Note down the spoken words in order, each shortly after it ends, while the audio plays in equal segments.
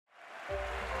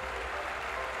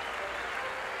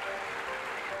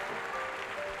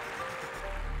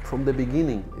from the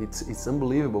beginning. It's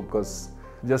unbelievable because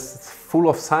just full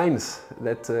of signs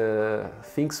that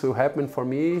things will happen for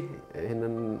me,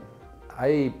 and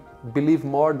I believe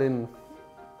more than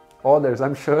others,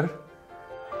 I'm sure.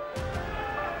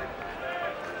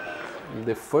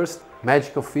 The first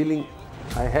magical feeling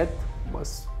I had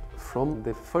was from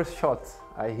the first shot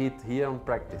I hit here on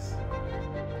practice.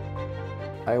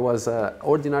 I was an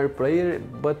ordinary player,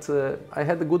 but I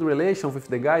had a good relation with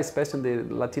the guys, especially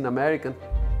the Latin American.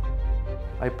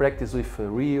 I practiced with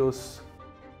Rios,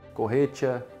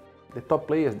 Kuerten, the top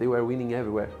players, they were winning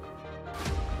everywhere.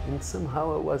 And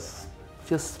somehow I was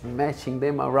just matching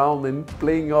them around and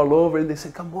playing all over, and they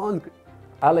said, come on.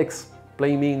 Alex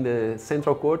playing me in the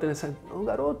central court, and I said, oh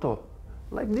garoto,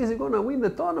 like this you're gonna win the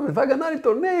tournament, vai ganar el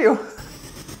torneio.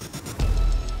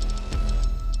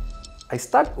 I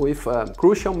start with a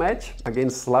crucial match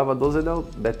against Slava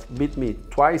Dozedel that beat me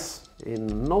twice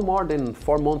in no more than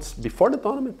 4 months before the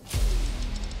tournament.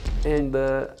 And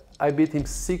I beat him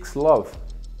 6-love.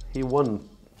 He won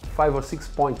 5 or 6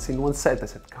 points in one set. I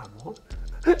said, come on.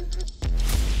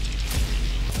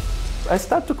 I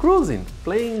started cruising,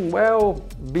 playing well,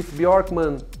 beat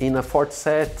Bjorkman in a 4th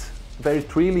set, very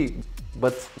thrilly,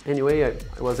 but anyway,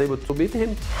 I was able to beat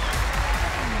him.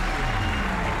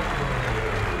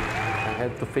 I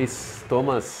had to face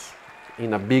Thomas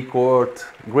in a big court,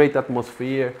 great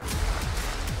atmosphere.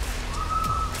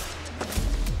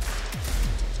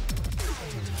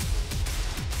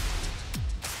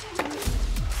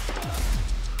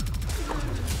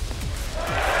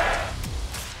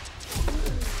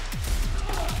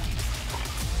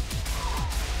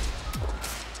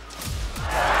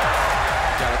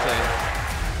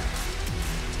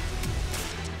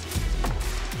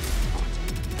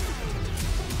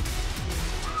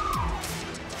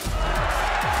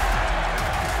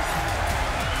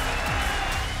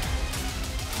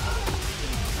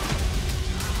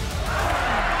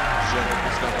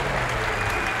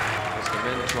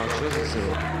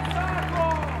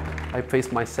 I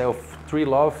faced myself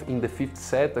 3-love in the 5th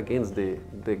set against the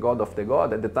god of the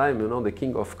god at the time, you know, the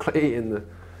king of clay and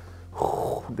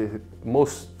the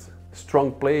most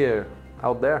strong player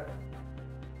out there.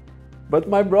 But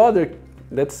my brother,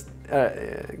 that's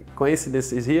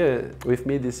coincidence, is here with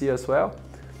me this year as well.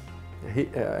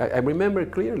 I remember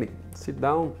clearly, sit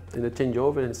down in the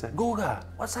changeover and said, Guga,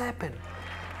 what's happened?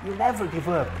 You never give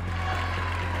up.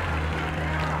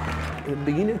 At the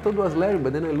beginning I thought it was Larry,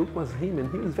 but then I looked, it was him, and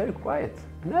he was very quiet.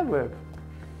 Never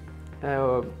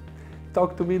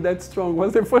talked to me that strong. It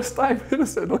was the first time. And I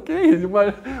said, okay, he's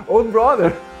my own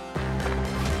brother.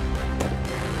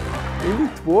 And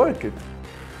it worked.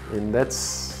 And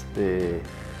that's the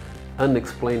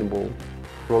unexplainable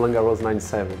Roland-Garros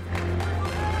 97.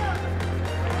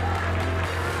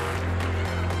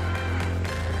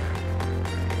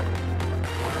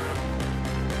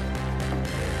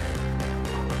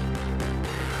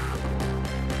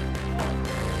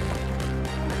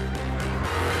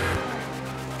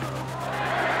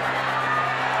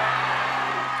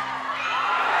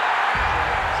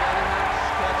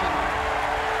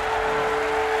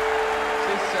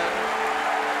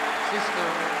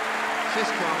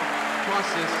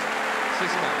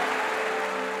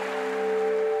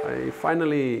 I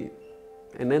finally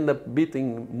ended up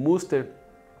beating Muster,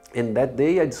 and that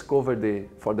day I discovered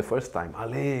for the first time,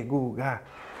 Ale Guga,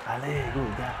 Ale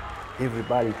Guga.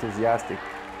 Everybody enthusiastic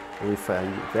with a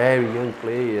very young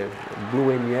player, blue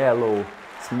and yellow,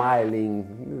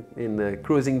 smiling, and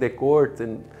cruising the court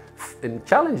and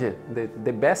challenging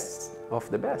the best of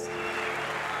the best.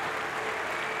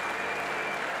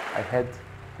 I had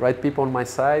right people on my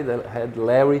side. I had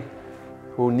Larry,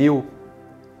 who knew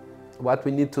what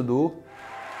we need to do.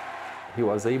 He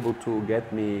was able to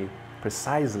get me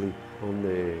precisely on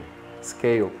the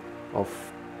scale of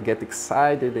get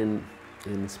excited and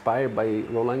inspired by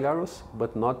Roland-Garros,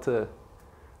 but not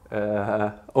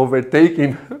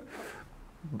overtaken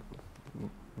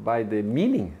by the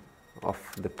meaning of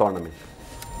the tournament.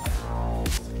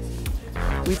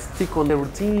 We stick on the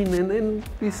routine and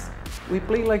we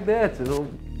play like that, you know.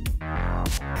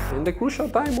 And the crucial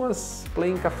time was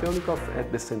playing Kafelnikov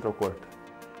at the central court.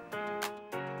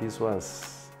 This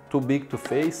was too big to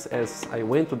face, as I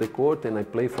went to the court and I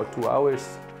played for 2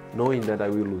 hours knowing that I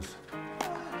will lose.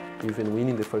 Even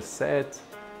winning the first set,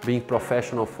 being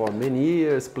professional for many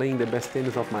years, playing the best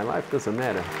tennis of my life, doesn't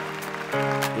matter.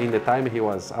 In the time he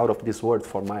was out of this world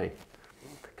for my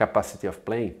capacity of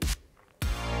playing.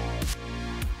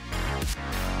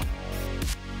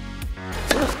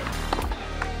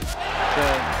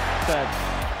 Third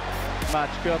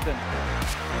match, Kuerten.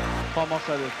 Comment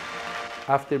ça va?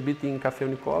 After beating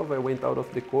Kafelnikov, I went out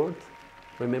of the court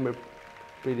remember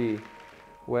pretty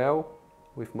well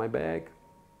with my bag,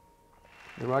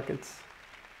 the rackets,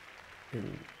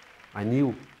 and I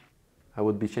knew I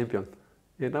would be champion.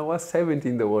 And I was 70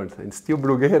 in the world, and still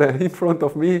Bruguera in front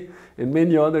of me and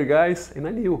many other guys, and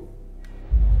I knew.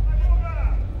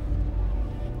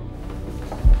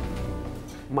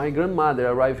 My grandmother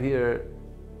arrived here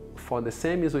for the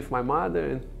semis with my mother,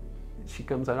 and she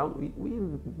comes around. We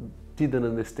didn't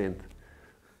understand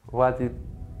what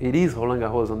it is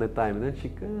Roland-Garros on that time. And then she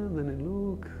comes and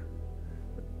look,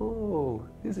 oh,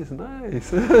 this is nice.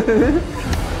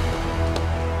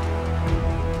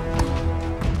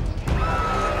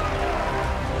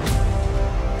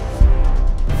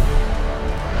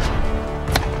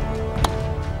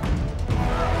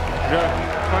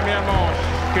 Première manche,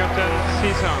 Kuerten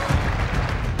 6-1.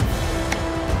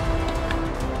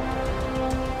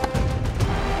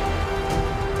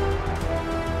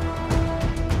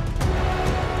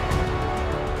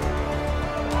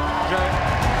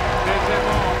 Deuxième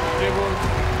manche, déroule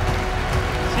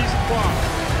 6-3.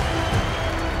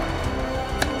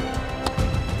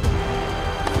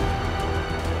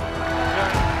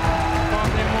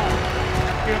 Troisième manche,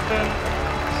 Kuerten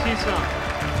 6-1.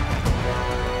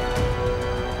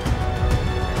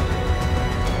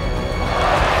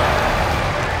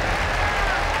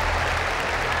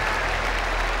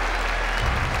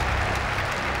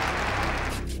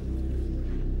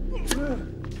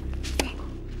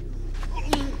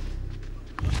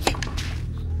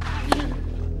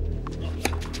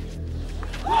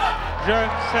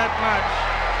 Jeune, 7 matchs,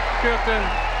 Kuerten,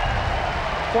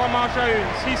 3 manches à 1,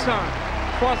 6-1,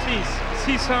 3-6,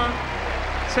 6-1,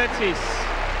 7-6.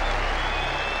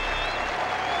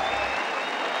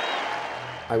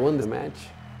 I won the match,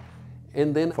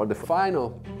 and then for the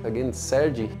final against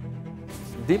Sergi,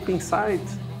 deep inside,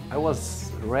 I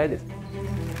was ready.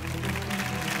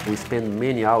 We spent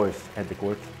many hours at the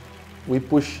court. We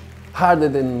pushed harder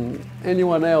than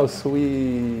anyone else.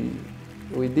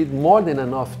 We did more than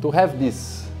enough to have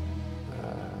this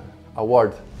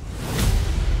award.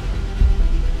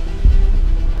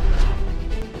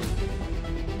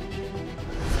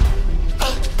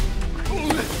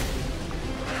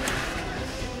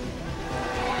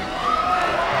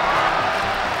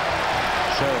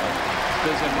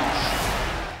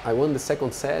 I won the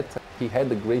second set. He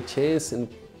had a great chance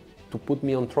to put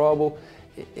me on trouble.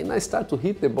 And I start to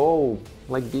hit the ball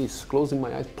like this, closing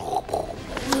my eyes.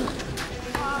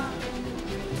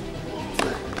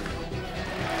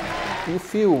 You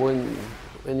feel when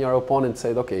your opponent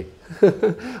said, okay,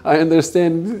 I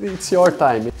understand, it's your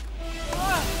time.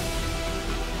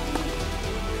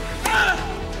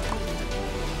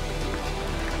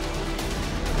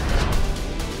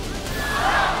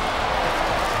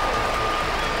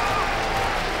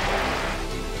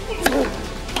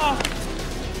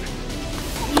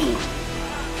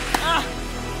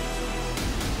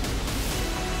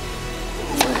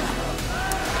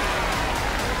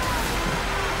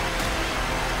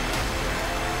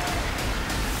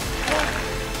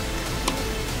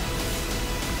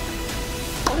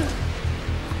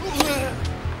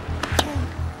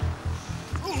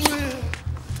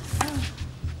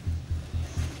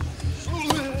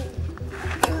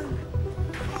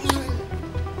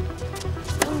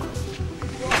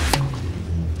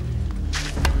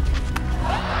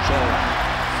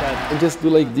 I just do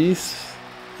like this,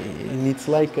 and it's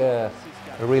like a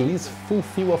release,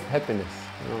 full of happiness.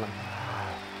 You know, like,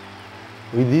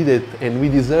 we did it, and we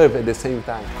deserve at the same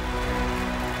time.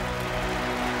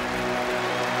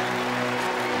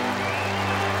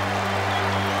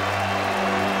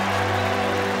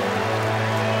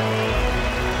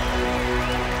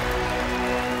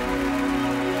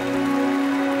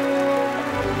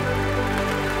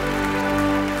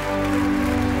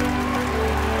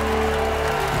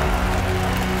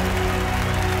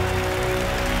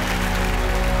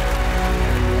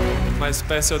 My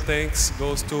special thanks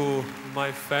goes to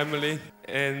my family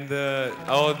and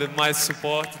all my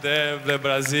support there, the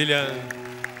Brazilian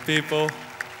people,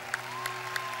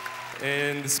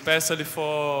 and especially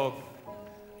for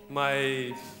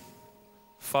my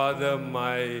father,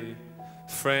 my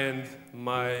friend,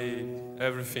 my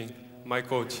everything, my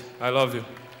coach. I love you.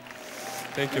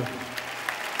 Thank you.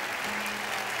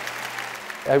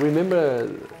 I remember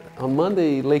on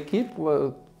Monday, l'équipe,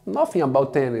 nothing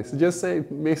about tennis, just say,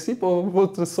 merci pour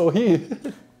votre sourire.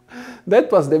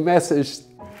 That was the message.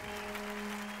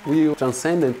 We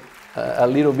transcended a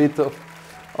little bit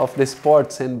of the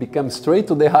sports and become straight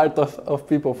to the heart of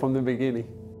people from the beginning.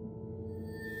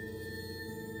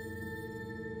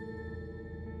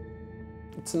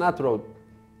 It's natural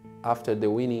after the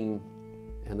winning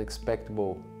an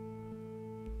expectable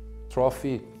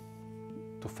trophy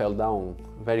to fall down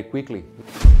very quickly.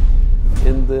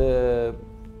 And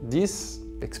this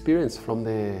experience from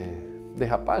the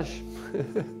derrapage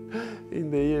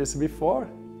in the years before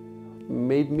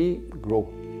made me grow.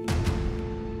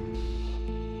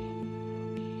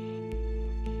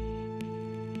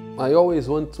 I always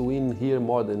want to win here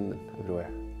more than everywhere.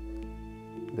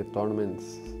 The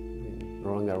tournaments in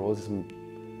Roland-Garros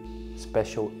is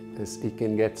special as it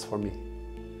can get for me.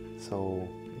 So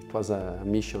it was a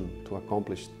mission to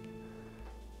accomplish,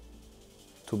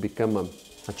 to become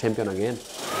a champion again.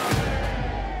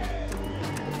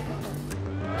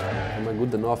 Am I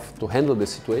good enough to handle the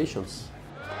situations?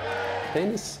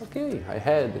 Tennis, okay, I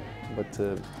had it,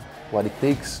 but what it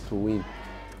takes to win,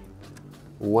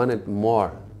 wanted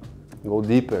more, go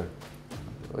deeper.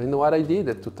 And what I did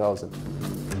at 2000.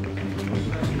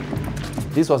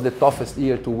 This was the toughest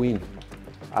year to win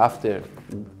after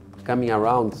coming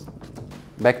around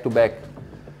back-to-back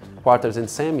quarters and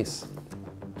semis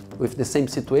with the same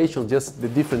situation, just the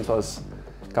difference was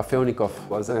Kafelnikov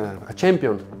was a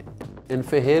champion and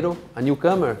Ferrero a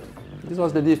newcomer. This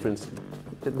was the difference.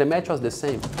 The match was the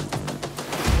same.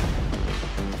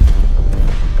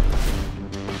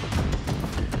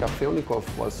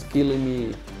 Kafelnikov was killing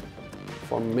me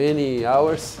for many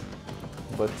hours,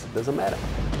 but it doesn't matter.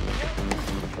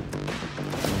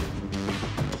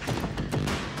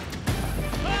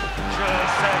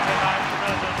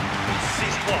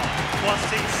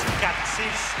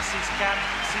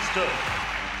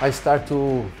 I start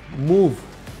to move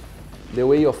the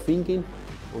way of thinking,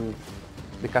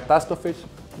 the catastrophes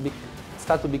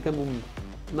start to become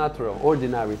natural,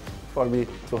 ordinary for me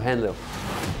to handle.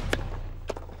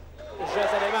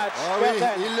 Ah oui,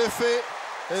 il le fait.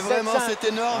 Et vraiment, c'est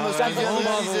énorme ce qu'il vient de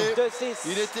réaliser.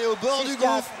 Il était au bord du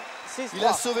gouffre. Il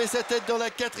a sauvé sa tête dans la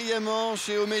 4e manche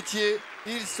et au métier.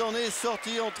 Il s'en est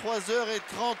sorti en 3 heures et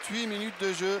 38 minutes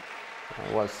de jeu.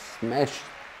 I was smashed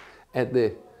at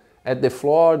the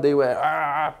floor. They were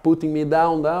putting me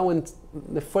down. And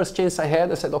the first chance I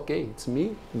had, I said, okay, it's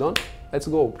me, done, let's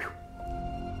go.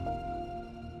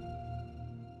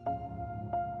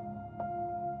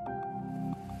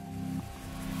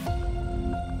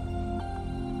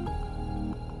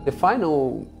 The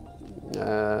final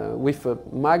with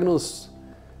Magnus,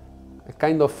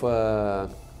 kind of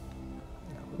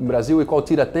in Brazil we call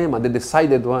tira-tema, the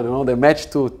decided one, you know, the match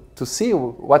to see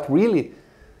what really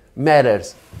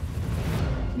matters.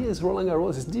 Here,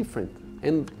 Roland-Garros is different,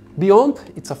 and beyond,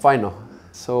 it's a final.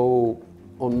 So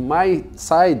on my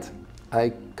side,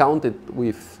 I counted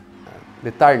with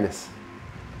the tiredness,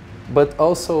 but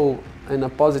also on a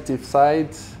positive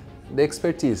side, the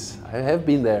expertise. I have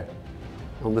been there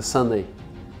on the Sunday,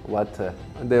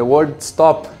 the world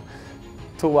stopped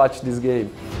to watch this game.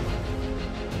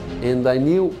 And I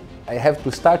knew I have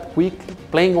to start quick,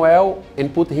 playing well,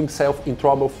 and put himself in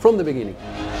trouble from the beginning.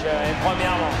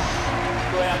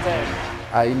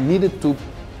 I needed to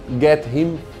get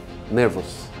him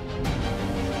nervous.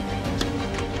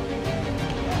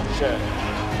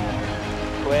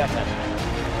 Kuerten.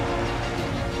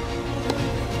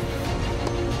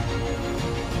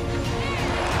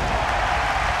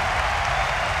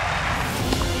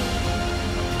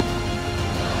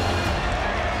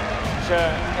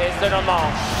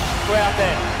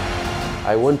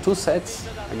 I won 2 sets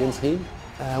against him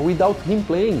without him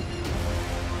playing.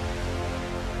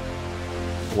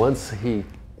 Once he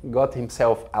got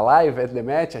himself alive at the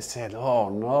match, I said, oh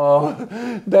no,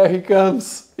 there he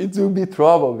comes. It will be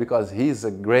trouble because he's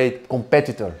a great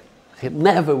competitor. He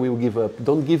never will give up,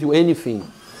 don't give you anything.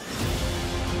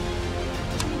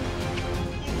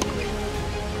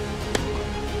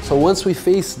 So once we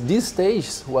faced this stage,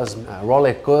 was a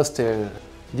roller coaster.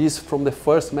 This from the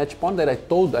first match point that I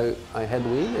told I had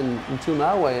win, and until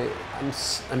now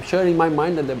I'm sure in my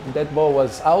mind that that ball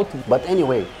was out. But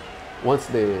anyway, once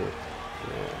the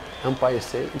umpire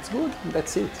said it's good,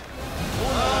 that's it.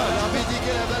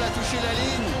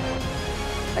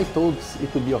 I told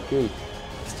it would be okay.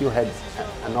 Still had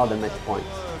another match point.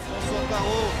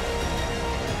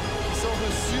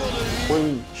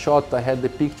 One shot I had the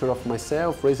picture of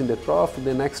myself raising the trophy.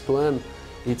 The next one,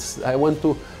 I want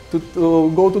to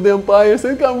go to the umpire and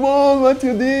say, come on, what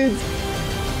you did.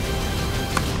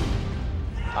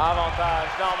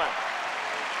 Avantage, Norman.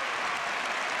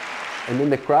 And then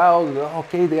the crowd,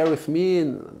 okay, they are with me.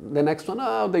 And the next one,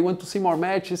 oh, they want to see more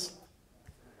matches.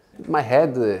 My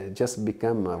head just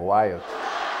became wild.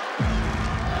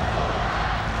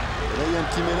 Là, il y a un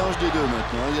petit mélange des deux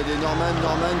maintenant. Il y a des Norman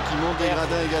qui montent des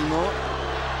gradins également.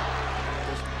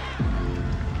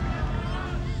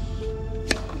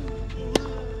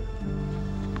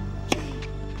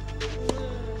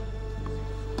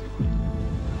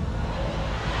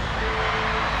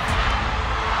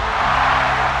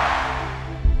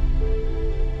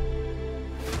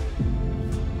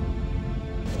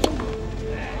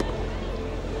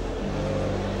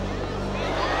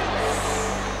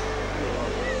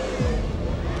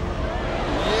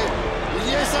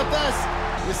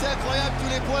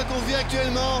 qu'on vit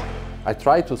actuellement. I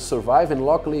tried to survive, and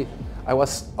luckily I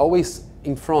was always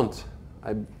in front.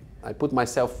 I put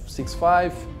myself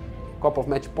 6-5, couple of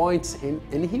match points,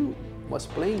 and he was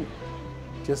playing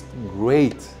just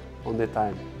great on the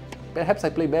time. Perhaps I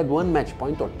played bad 1 match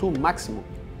point or 2 maximum,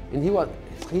 and he was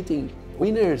hitting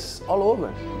winners all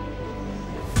over.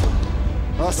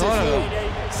 Oh,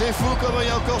 c'est fou comment il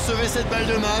a encore sauvé cette balle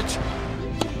de match.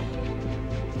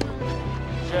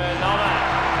 Jeu normal.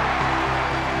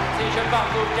 6 jeux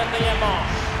partout, 4e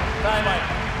manche. Time break.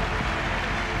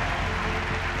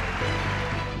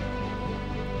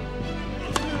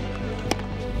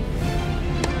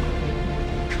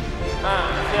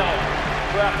 1-0.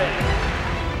 Kuerten.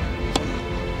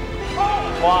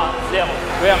 3-0.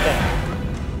 Kuerten.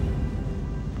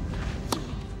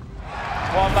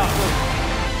 3 partout.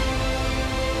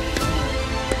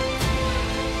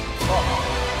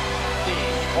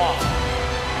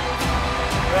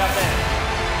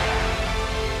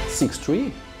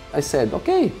 6-3. I said,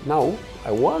 okay, now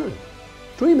I won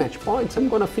 3 match points. I'm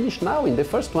gonna finish now in the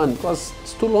first one because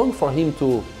it's too long for him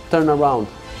to turn around.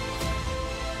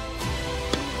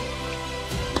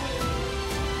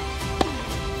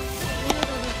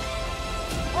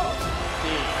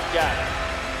 Yeah.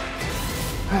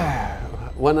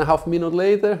 1.5 minutes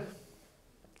later,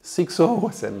 6-0.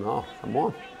 I said, no, come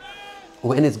on.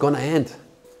 When it's gonna end?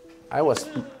 I was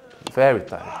very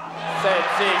tired.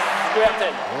 7-6,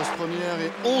 Kuerten. 11 première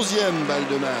et 11e balle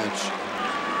de match.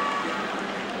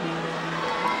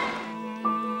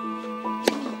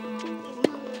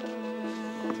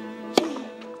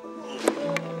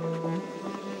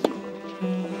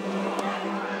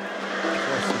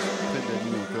 Près de la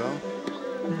ligne encore.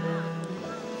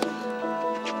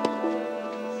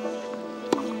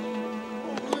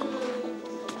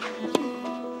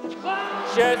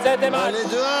 Allez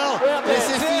dehors, et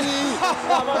c'est fini.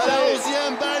 À la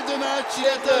 11e balle de match, il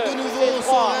atteint de nouveau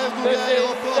son rêve mondial et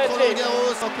remporte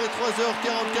Roland-Garros après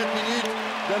 3h44 minutes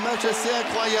d'un match assez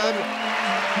incroyable.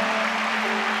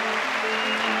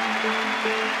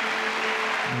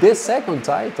 The second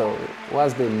title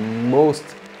was the most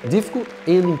difficult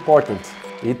and important.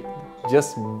 It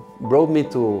just brought me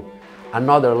to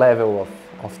another level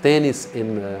of tennis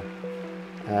and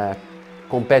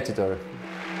competitor.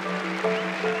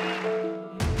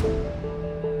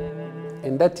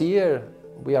 In that year,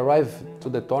 we arrived to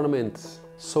the tournament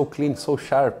so clean, so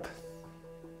sharp.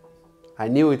 I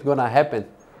knew it gonna happen.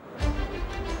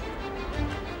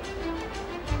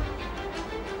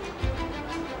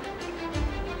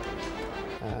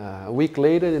 A week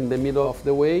later, in the middle of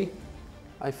the way,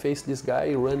 I faced this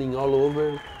guy running all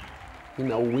over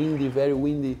in a windy, very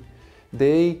windy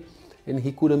day, and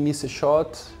he couldn't miss a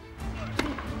shot.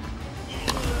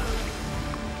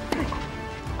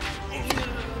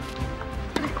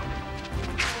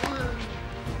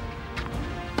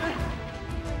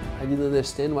 I didn't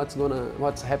understand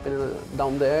what's happening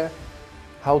down there,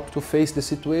 how to face the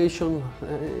situation,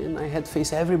 and I had to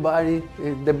face everybody,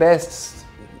 the best.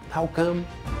 How come?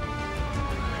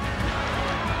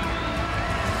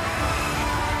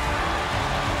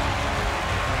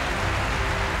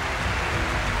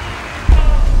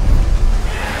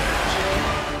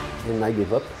 And I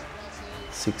gave up.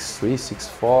 6-3,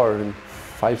 6-4, and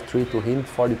 5-3 to him,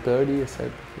 40-30. I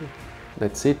said,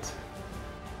 that's it.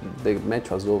 The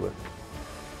match was over.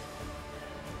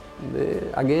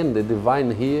 Again, the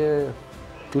divine here,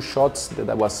 2 shots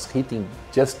that I was hitting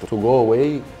just to go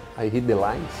away, I hit the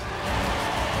lines.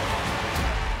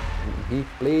 He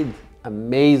played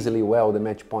amazingly well the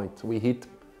match point. We hit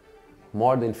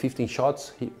more than 15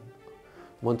 shots,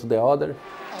 one to the other.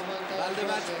 Balle de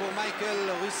match pour Michael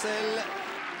Russell.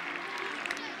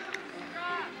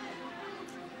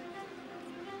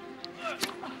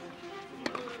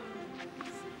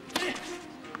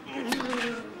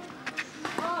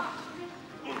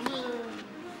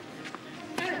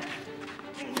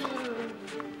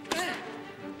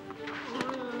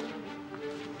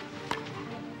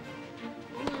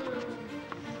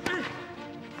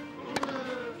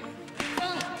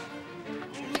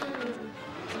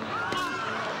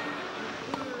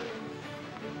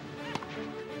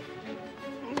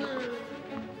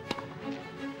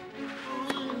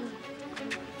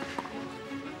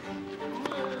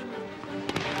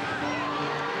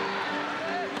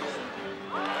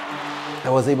 I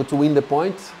was able to win the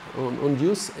point on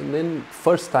deuce, and then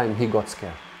first time he got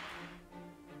scared.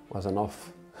 Was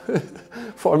enough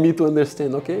for me to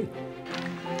understand, okay.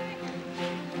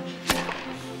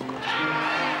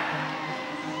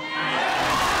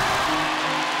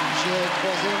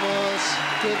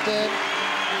 Kuerten,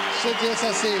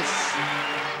 7-6.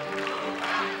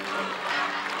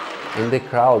 And the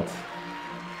crowd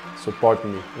support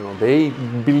me. You know, they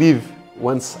believe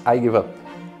once I give up.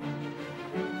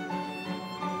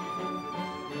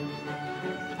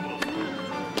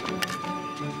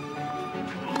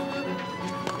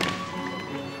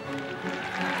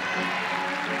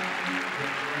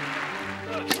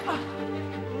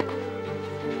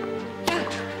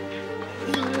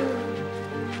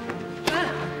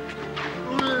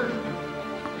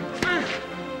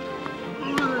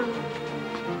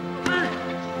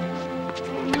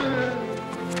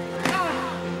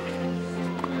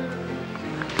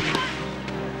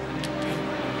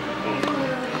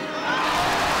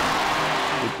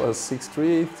 It was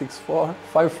 6-3, 6-4,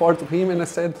 5-4 to him, and I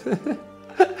said,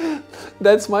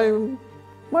 that's my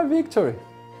victory.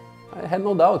 I had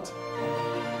no doubt.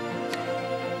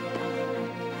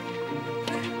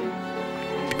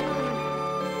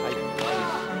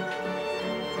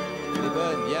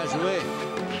 Bien joué.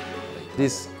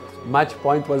 This match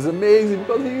point was amazing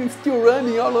because he was still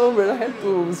running all over. I had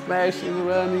to smash him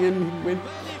running and went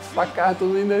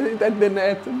spaccato at the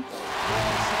net.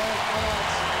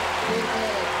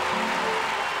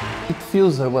 It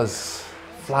feels I was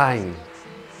flying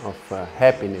of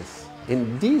happiness.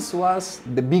 And this was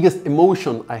the biggest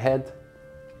emotion I had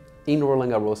in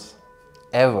Roland-Garros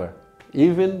ever.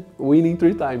 Even winning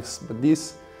 3 times. But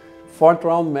this 4th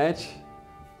round match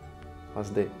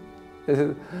was the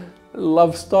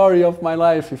love story of my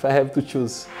life, if I have to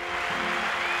choose.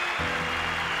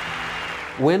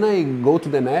 When I go to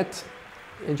the net,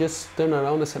 I just turn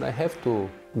around and said, I have to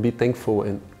be thankful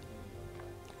and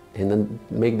then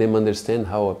make them understand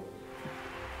how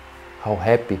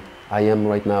happy I am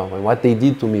right now and what they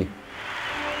did to me.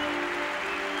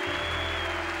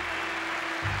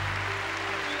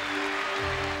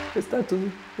 I start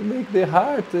to make the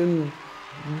heart, and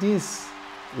this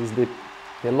is the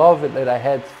love that I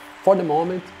had for the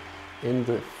moment and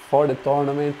for the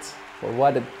tournament, for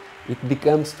what it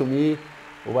becomes to me,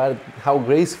 how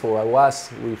graceful I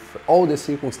was with all the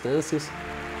circumstances.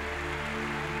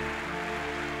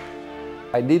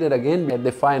 I did it again at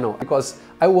the final because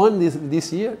I won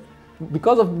this year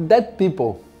because of that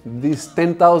people, these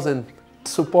 10,000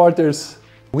 supporters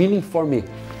winning for me.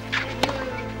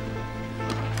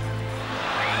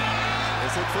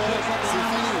 Cette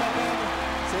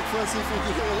fois, c'est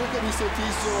fini. Regardez comme il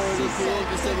sautille sur le cours,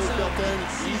 Gustavo Kuerten,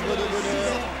 ivre de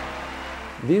bonheur.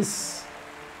 This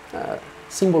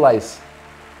symbolizes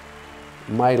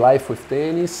my life with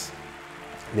tennis,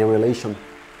 the relation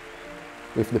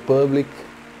with the public,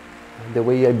 the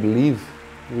way I believe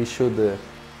we should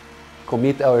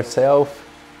commit ourselves,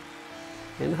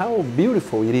 and how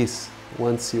beautiful it is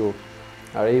once you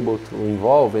are able to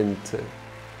involve and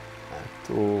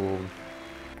to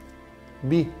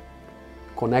be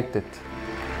connected